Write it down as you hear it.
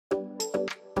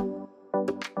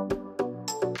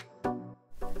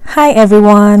Hi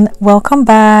everyone, welcome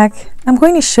back. I'm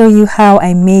going to show you how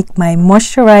I make my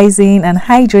moisturizing and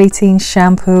hydrating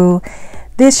shampoo.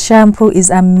 This shampoo is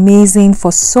amazing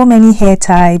for so many hair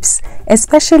types,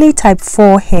 especially type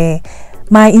 4 hair.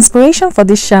 My inspiration for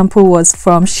this shampoo was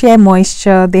from Shea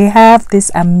Moisture. They have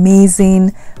this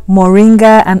amazing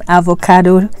moringa and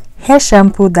avocado hair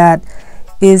shampoo that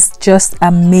is just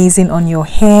amazing on your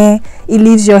hair. It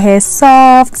leaves your hair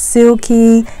soft,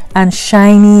 silky and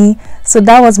shiny. So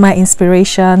that was my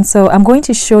inspiration. So I'm going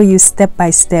to show you step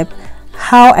by step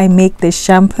how I make this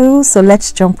shampoo. So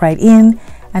let's jump right in.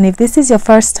 And if this is your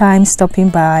first time stopping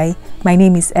by, my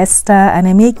name is Esther and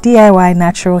I make DIY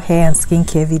natural hair and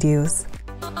skincare videos.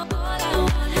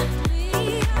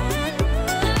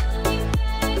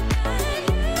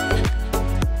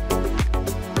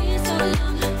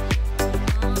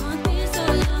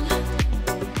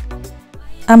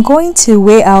 I'm going to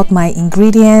weigh out my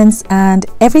ingredients, and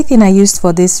everything I used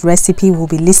for this recipe will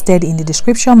be listed in the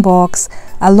description box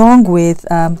along with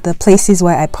the places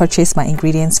where I purchased my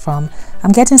ingredients from.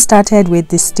 I'm getting started with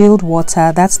distilled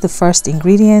water. That's the first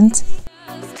ingredient.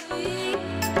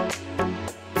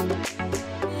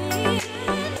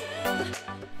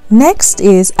 Next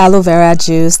is aloe vera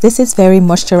juice. This is very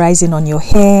moisturizing on your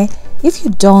hair. If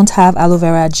you don't have aloe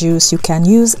vera juice, you can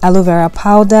use aloe vera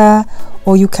powder,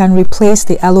 or you can replace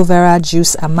the aloe vera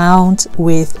juice amount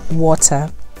with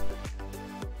water.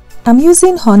 I'm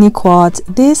using honey quat.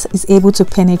 This is able to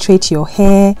penetrate your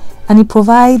hair and it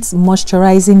provides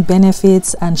moisturizing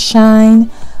benefits and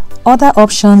shine. Other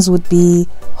options would be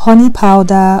honey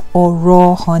powder or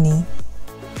raw honey.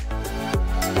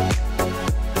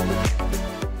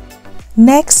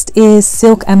 Next is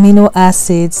silk amino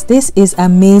acids. This is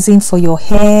amazing for your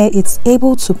hair. It's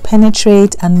able to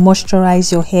penetrate and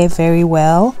moisturize your hair very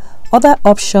well. Other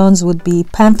options would be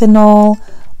Panthenol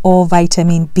or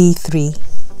vitamin B3.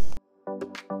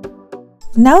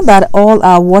 Now that all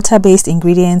our water-based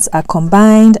ingredients are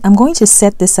combined, I'm going to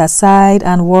set this aside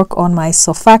and work on my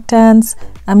surfactants.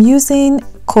 I'm using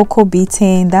cocoa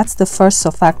betaine. That's the first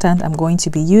surfactant I'm going to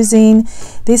be using.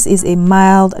 This is a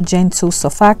mild, gentle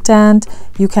surfactant.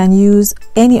 You can use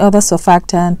any other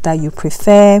surfactant that you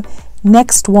prefer.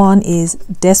 Next one is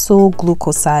decyl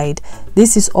glucoside.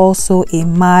 This is also a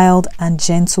mild and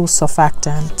gentle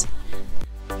surfactant.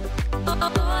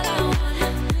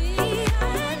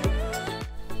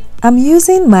 I'm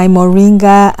using my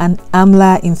moringa and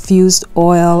amla infused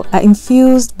oil. I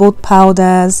infused both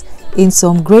powders in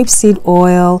some grapeseed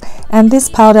oil, and these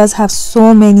powders have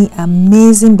so many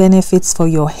amazing benefits for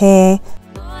your hair.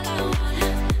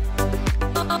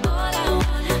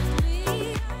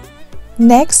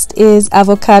 Next is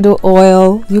avocado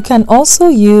oil. You can also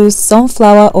use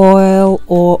sunflower oil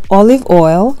or olive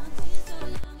oil.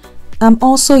 I'm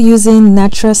also using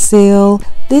Naturalhair.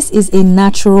 This is a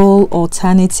natural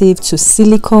alternative to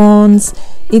silicones.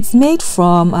 It's made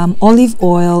from olive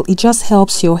oil. It just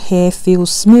helps your hair feel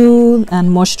smooth and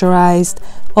moisturized.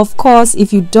 Of course,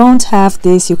 if you don't have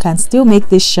this, you can still make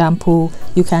this shampoo.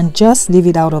 You can just leave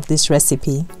it out of this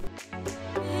recipe.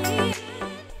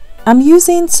 I'm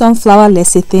using sunflower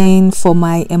lecithin for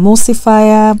my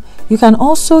emulsifier. You can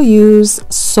also use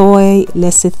soy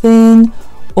lecithin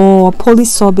or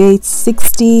polysorbate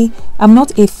 60. I'm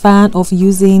not a fan of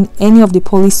using any of the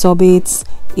polysorbates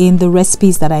in the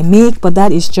recipes that I make, but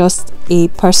that is just a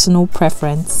personal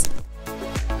preference.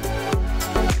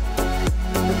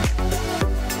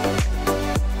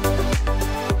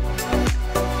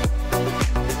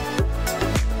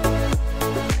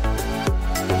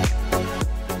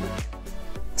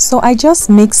 So I just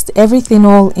mixed everything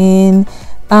all in.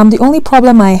 The only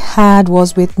problem I had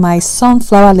was with my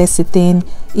sunflower lecithin.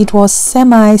 It was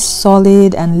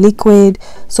semi-solid and liquid.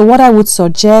 So what I would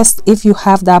suggest, if you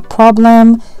have that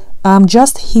problem,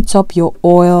 just heat up your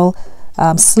oil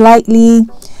slightly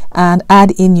and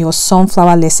add in your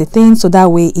sunflower lecithin so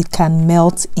that way it can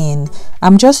melt in.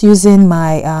 I'm just using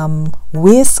my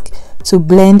whisk to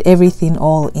blend everything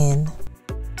all in.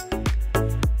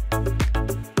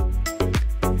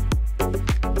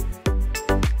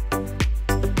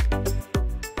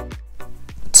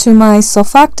 To my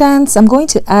surfactants, I'm going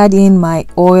to add in my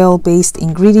oil-based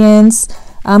ingredients.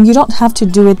 You don't have to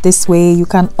do it this way. You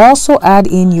can also add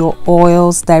in your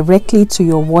oils directly to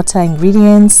your water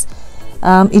ingredients.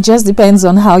 It just depends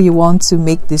on how you want to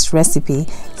make this recipe.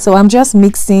 So I'm just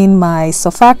mixing my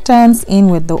surfactants in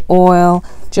with the oil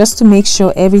just to make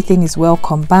sure everything is well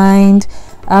combined.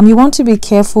 You want to be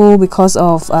careful because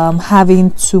of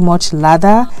having too much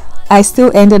lather. I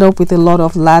still ended up with a lot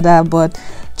of lather, but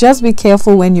just be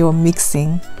careful when you're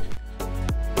mixing.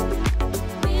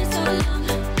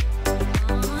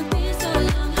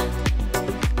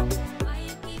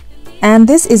 And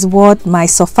this is what my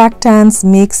surfactants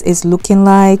mix is looking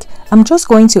like. I'm just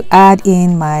going to add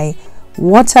in my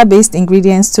water-based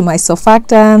ingredients to my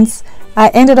surfactants. I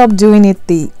ended up doing it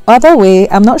the other way.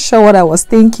 I'm not sure what I was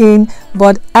thinking,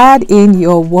 but add in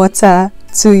your water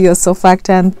to your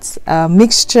surfactant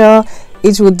mixture.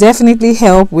 It will definitely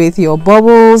help with your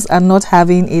bubbles and not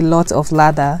having a lot of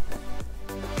lather.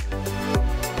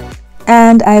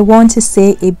 And I want to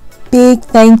say a big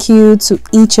thank you to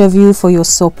each of you for your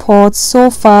support so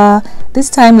far. This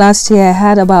time last year I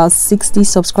had about 60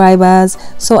 subscribers,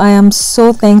 so I am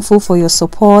so thankful for your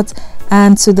support.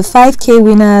 And to the 5k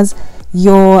winners,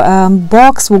 your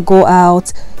box will go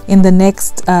out in the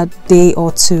next day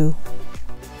or two.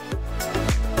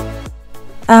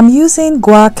 I'm using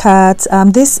quat.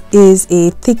 This is a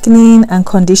thickening and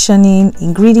conditioning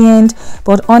ingredient,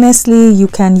 but honestly you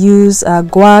can use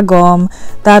guar gum.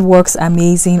 That works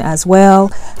amazing as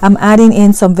well. I'm adding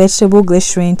in some vegetable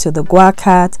glycerin to the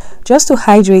quat just to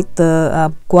hydrate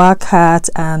the quat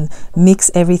and mix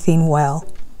everything well.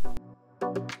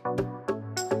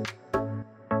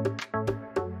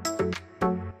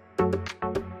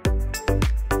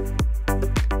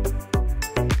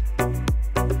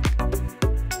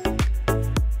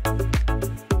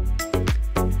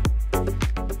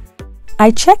 I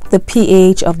checked the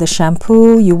pH of the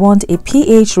shampoo. You want a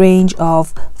pH range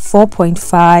of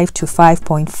 4.5 to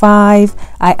 5.5.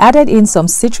 I added in some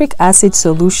citric acid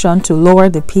solution to lower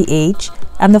the pH,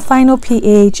 and the final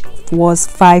pH was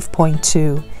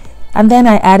 5.2. And then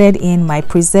I added in my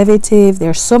preservative.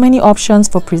 There's so many options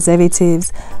for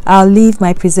preservatives. I'll leave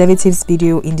my preservatives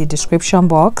video in the description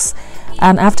box.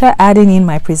 And after adding in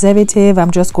my preservative,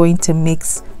 I'm just going to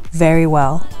mix very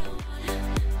well.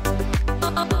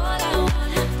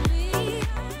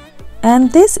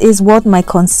 And this is what my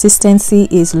consistency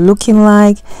is looking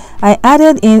like. I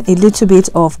added in a little bit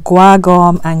of guar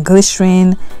gum and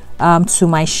glycerin to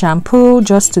my shampoo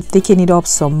just to thicken it up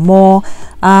some more.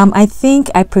 I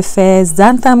think I prefer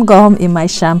xanthan gum in my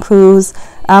shampoos.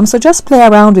 So just play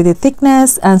around with the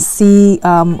thickness and see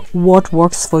what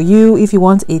works for you. If you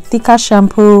want a thicker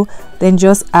shampoo, then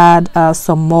just add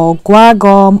some more guar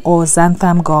gum or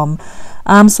xanthan gum.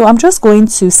 So I'm just going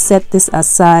to set this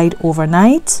aside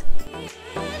overnight.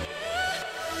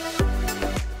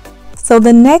 So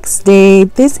the next day,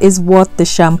 this is what the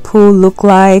shampoo looked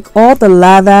like. All the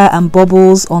lather and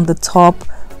bubbles on the top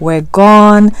were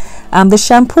gone. The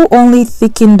shampoo only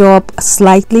thickened up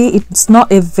slightly. It's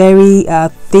not a very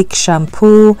thick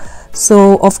shampoo,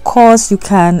 so of course you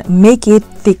can make it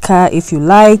thicker if you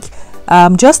like.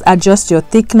 Just adjust your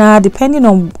thickener depending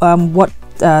on what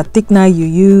thickener you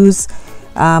use,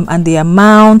 and the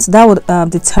amount that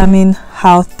would determine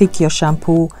how thick your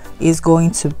shampoo is going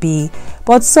to be.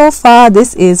 But so far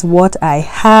this is what I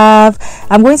have.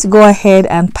 I'm going to go ahead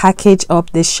and package up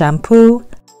this shampoo.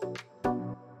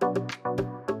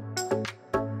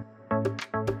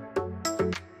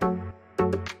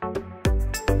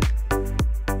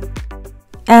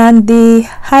 And the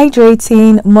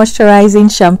hydrating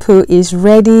moisturizing shampoo is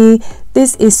ready.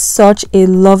 This is such a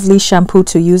lovely shampoo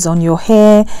to use on your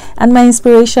hair, and my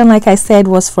inspiration, like I said,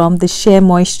 was from the Shea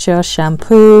Moisture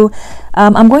shampoo.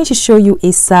 I'm going to show you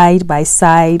a side by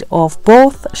side of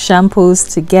both shampoos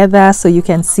together so you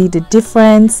can see the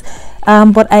difference.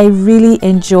 But I really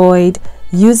enjoyed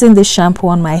using this shampoo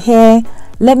on my hair.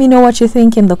 Let me know what you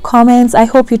think in the comments. I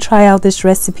hope you try out this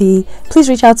recipe. Please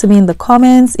reach out to me in the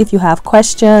comments if you have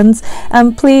questions,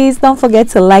 and please don't forget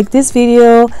to like this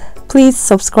video. Please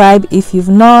subscribe if you've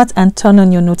not and turn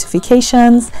on your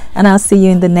notifications, and I'll see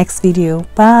you in the next video.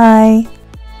 Bye.